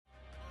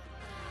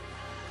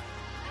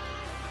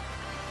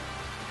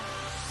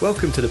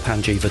Welcome to the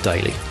Panjiva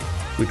Daily.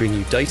 We bring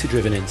you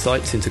data-driven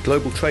insights into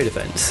global trade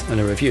events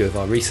and a review of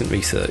our recent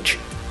research.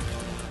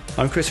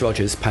 I'm Chris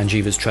Rogers,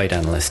 Panjiva's trade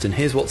analyst, and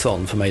here's what's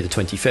on for May the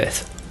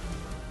 25th.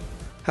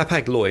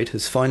 Hapag-Lloyd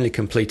has finally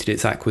completed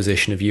its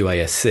acquisition of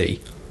UASC.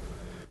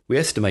 We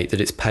estimate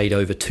that it's paid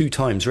over 2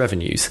 times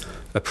revenues,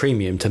 a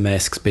premium to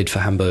Maersk's bid for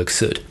Hamburg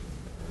Süd.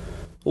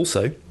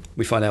 Also,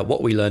 we find out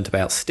what we learned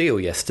about steel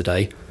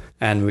yesterday,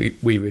 and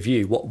we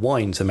review what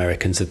wines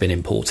Americans have been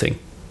importing.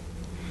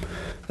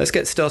 Let's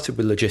get started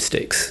with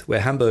logistics, where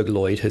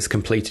Hapag-Lloyd has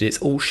completed its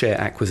all-share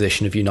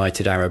acquisition of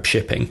United Arab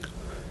Shipping.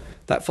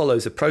 That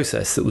follows a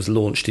process that was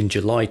launched in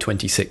July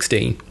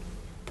 2016.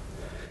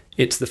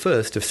 It's the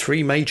first of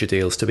 3 major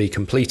deals to be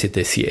completed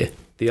this year,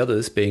 the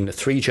others being the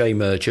 3J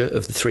merger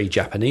of the 3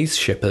 Japanese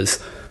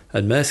shippers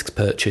and Maersk's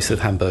purchase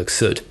of Hamburg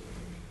Süd.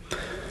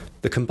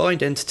 The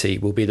combined entity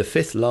will be the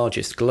 5th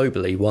largest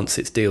globally once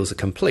its deals are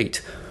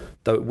complete,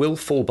 though it will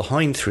fall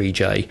behind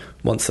 3J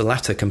once the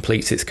latter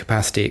completes its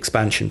capacity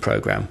expansion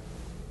programme.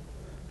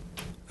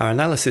 Our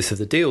analysis of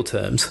the deal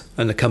terms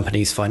and the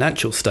company's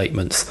financial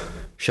statements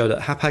show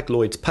that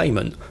Hapag-Lloyd's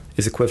payment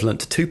is equivalent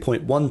to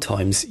 2.1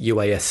 times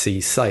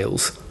UASC's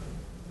sales.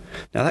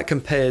 Now that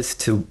compares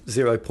to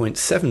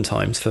 0.7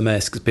 times for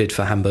Maersk's bid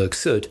for Hamburg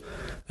Süd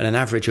and an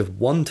average of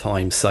 1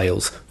 time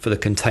sales for the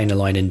container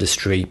line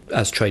industry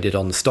as traded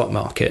on the stock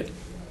market.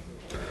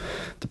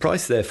 The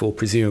price therefore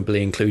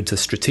presumably includes a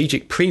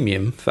strategic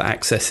premium for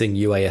accessing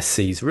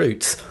UASC's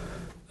routes,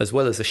 as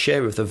well as a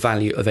share of the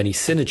value of any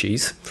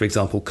synergies, for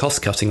example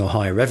cost-cutting or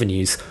higher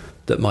revenues,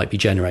 that might be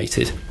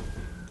generated.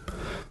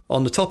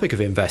 On the topic of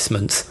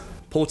investments,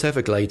 Port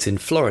Everglades in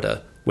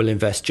Florida will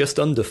invest just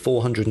under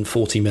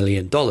 $440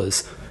 million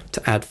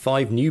to add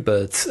 5 new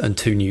berths and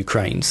 2 new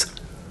cranes.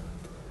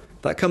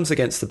 That comes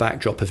against the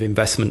backdrop of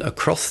investment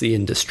across the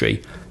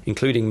industry,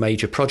 including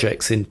major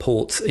projects in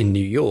ports in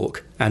New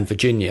York and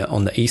Virginia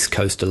on the East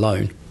Coast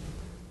alone.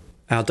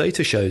 Our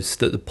data shows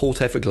that the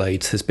Port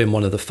Everglades has been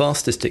one of the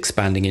fastest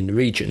expanding in the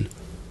region.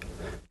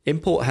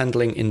 Import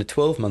handling in the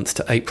 12 months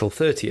to April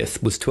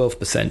 30th was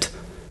 12%,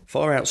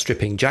 far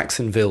outstripping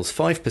Jacksonville's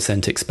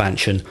 5%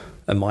 expansion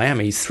and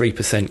Miami's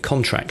 3%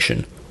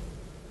 contraction.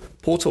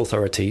 Port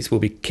authorities will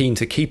be keen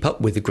to keep up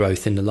with the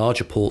growth in the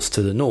larger ports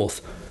to the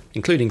north,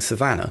 including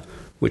Savannah,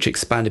 which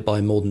expanded by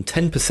more than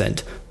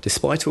 10%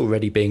 despite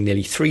already being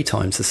nearly 3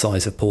 times the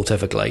size of Port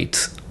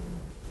Everglades.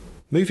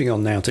 Moving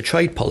on now to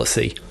trade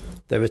policy,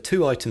 there are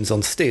 2 items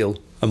on steel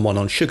and 1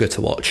 on sugar to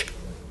watch.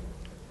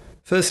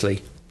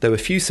 Firstly, there were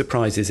few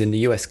surprises in the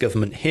US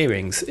government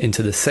hearings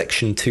into the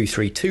Section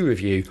 232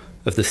 review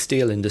of the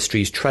steel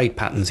industry's trade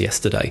patterns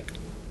yesterday.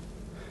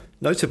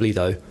 Notably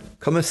though,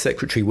 Commerce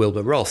Secretary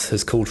Wilbur Ross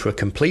has called for a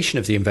completion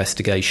of the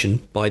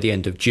investigation by the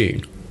end of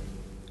June.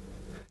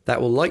 That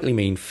will likely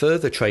mean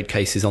further trade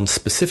cases on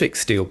specific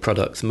steel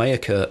products may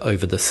occur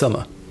over the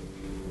summer.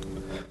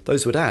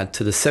 Those would add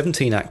to the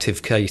 17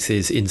 active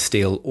cases in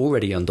steel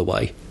already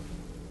underway.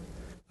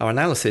 Our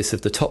analysis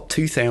of the top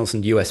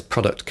 2,000 US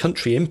product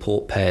country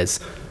import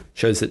pairs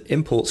shows that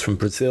imports from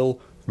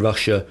Brazil,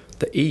 Russia,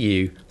 the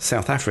EU,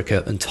 South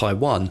Africa and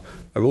Taiwan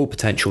are all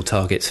potential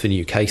targets for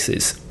new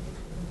cases.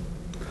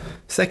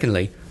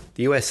 Secondly,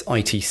 the US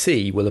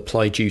ITC will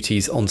apply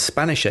duties on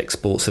Spanish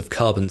exports of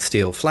carbon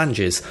steel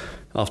flanges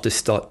after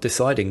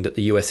deciding that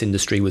the US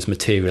industry was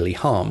materially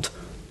harmed.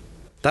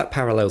 That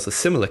parallels a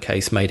similar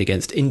case made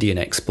against Indian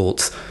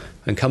exports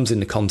and comes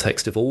in the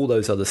context of all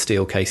those other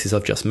steel cases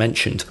I've just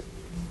mentioned.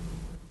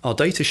 Our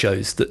data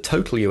shows that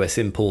total US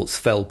imports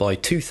fell by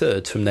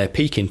 2/3 from their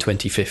peak in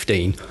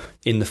 2015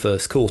 in the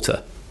first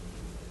quarter.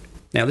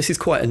 Now this is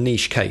quite a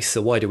niche case,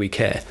 so why do we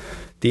care?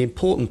 The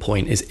important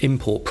point is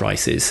import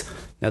prices.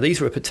 Now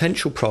these are a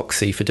potential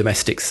proxy for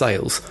domestic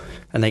sales,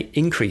 and they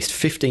increased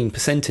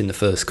 15% in the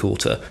first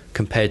quarter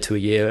compared to a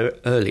year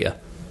earlier.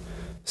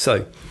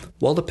 So,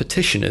 while the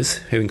petitioners,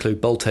 who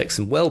include Boltex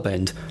and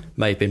Wellbend,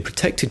 may have been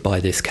protected by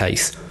this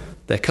case,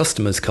 their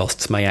customers'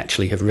 costs may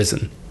actually have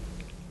risen.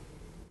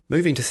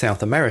 Moving to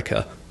South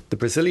America, the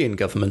Brazilian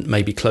government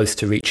may be close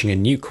to reaching a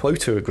new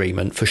quota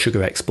agreement for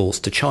sugar exports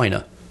to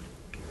China.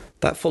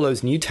 That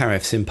follows new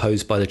tariffs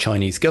imposed by the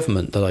Chinese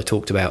government that I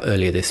talked about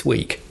earlier this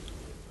week.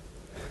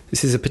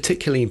 This is a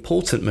particularly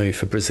important move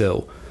for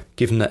Brazil,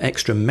 given that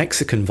extra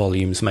Mexican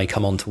volumes may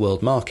come onto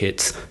world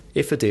markets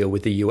if a deal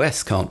with the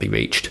US can't be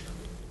reached.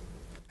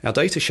 Our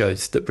data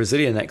shows that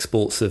Brazilian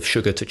exports of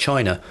sugar to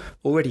China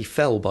already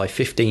fell by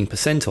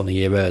 15% on a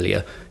year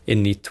earlier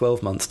in the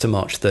 12 months to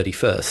March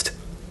 31st.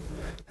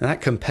 And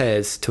that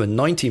compares to a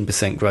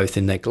 19% growth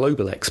in their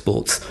global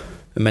exports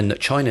and meant that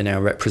China now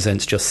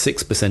represents just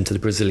 6% of the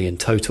Brazilian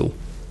total.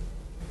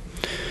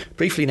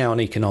 Briefly now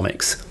on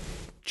economics.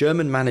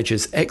 German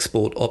managers'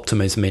 export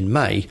optimism in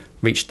May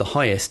reached the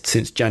highest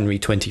since January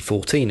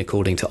 2014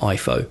 according to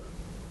IFO.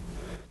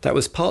 That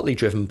was partly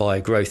driven by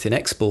a growth in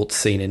exports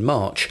seen in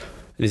March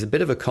and is a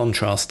bit of a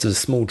contrast to the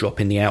small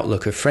drop in the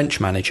outlook of French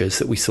managers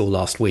that we saw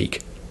last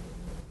week.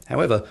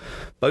 However,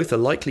 both are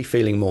likely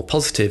feeling more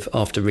positive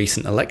after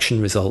recent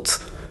election results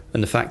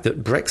and the fact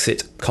that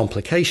Brexit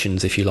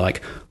complications, if you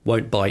like,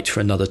 won't bite for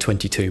another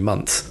 22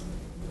 months.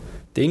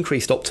 The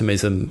increased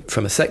optimism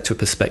from a sector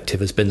perspective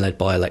has been led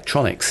by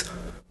electronics,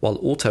 while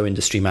auto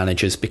industry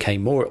managers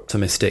became more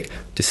optimistic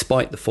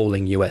despite the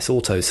falling US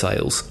auto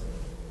sales.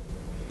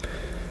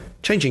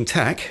 Changing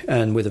tack,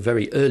 and with a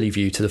very early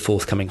view to the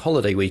forthcoming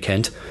holiday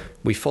weekend,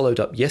 we followed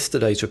up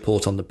yesterday's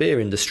report on the beer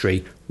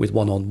industry with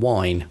one on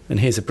wine, and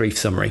here's a brief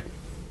summary.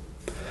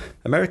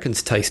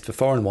 Americans' taste for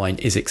foreign wine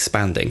is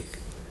expanding.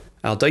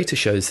 Our data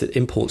shows that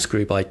imports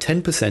grew by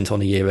 10%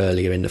 on a year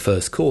earlier in the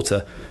first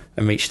quarter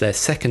and reached their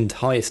second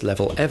highest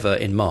level ever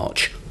in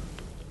March.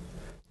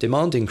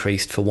 Demand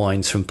increased for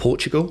wines from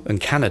Portugal and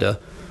Canada,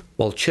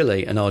 while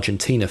Chile and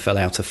Argentina fell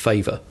out of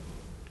favour.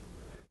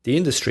 The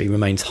industry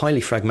remains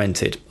highly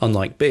fragmented,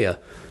 unlike beer,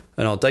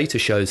 and our data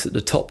shows that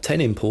the top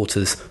 10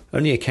 importers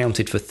only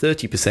accounted for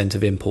 30%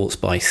 of imports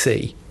by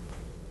sea.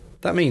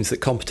 That means that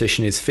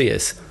competition is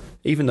fierce,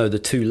 even though the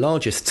two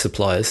largest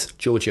suppliers,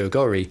 Giorgio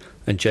Gori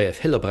and JF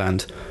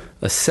Hillebrand,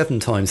 are 7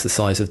 times the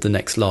size of the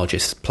next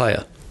largest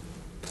player.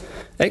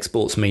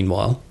 Exports,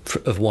 meanwhile,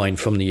 of wine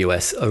from the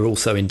US are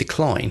also in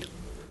decline.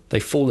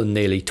 They've fallen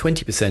nearly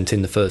 20%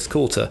 in the first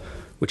quarter,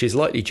 which is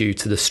likely due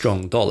to the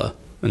strong dollar,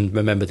 and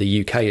remember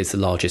the UK is the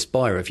largest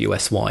buyer of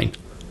US wine.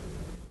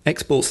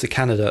 Exports to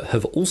Canada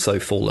have also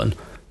fallen,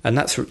 and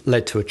that's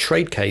led to a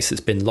trade case that's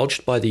been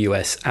lodged by the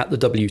US at the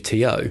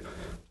WTO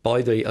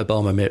by the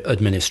Obama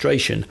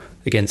administration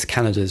against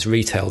Canada's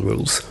retail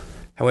rules.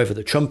 However,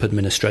 the Trump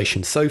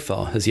administration so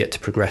far has yet to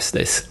progress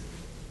this.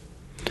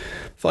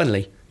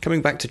 Finally,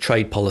 coming back to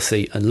trade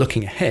policy and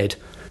looking ahead,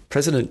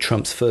 President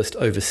Trump's first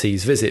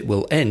overseas visit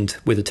will end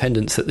with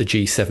attendance at the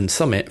G7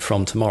 summit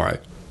from tomorrow.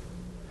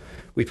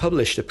 We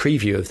published a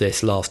preview of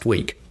this last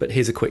week, but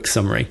here's a quick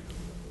summary.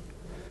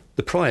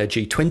 The prior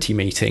G20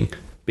 meeting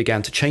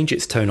began to change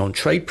its tone on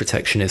trade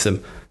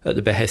protectionism at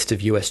the behest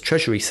of US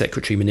Treasury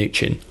Secretary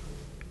Mnuchin.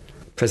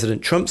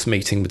 President Trump's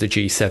meeting with the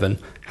G7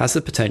 has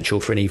the potential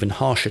for an even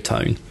harsher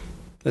tone.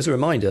 As a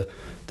reminder,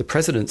 the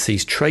president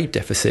sees trade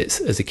deficits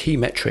as a key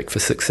metric for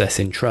success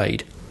in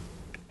trade.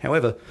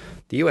 However,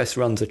 the US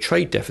runs a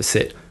trade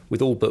deficit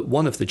with all but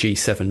one of the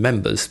G7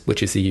 members,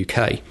 which is the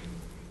UK.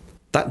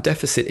 That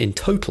deficit in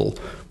total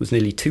was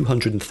nearly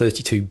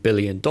 $232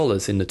 billion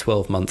in the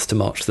 12 months to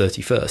March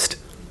 31st.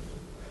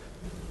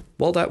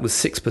 While that was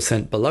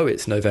 6% below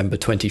its November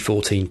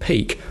 2014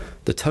 peak,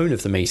 the tone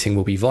of the meeting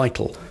will be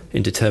vital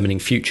in determining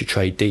future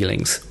trade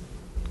dealings.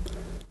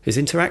 His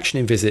interaction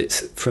in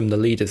visits from the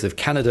leaders of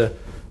Canada,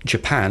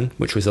 Japan,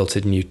 which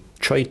resulted in new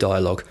trade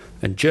dialogue,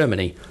 and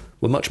Germany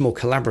were much more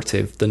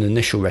collaborative than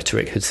initial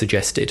rhetoric had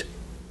suggested.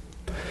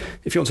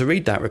 If you want to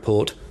read that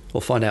report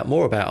or find out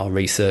more about our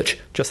research,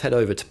 just head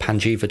over to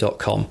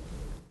panjiva.com.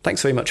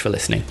 Thanks very much for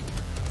listening.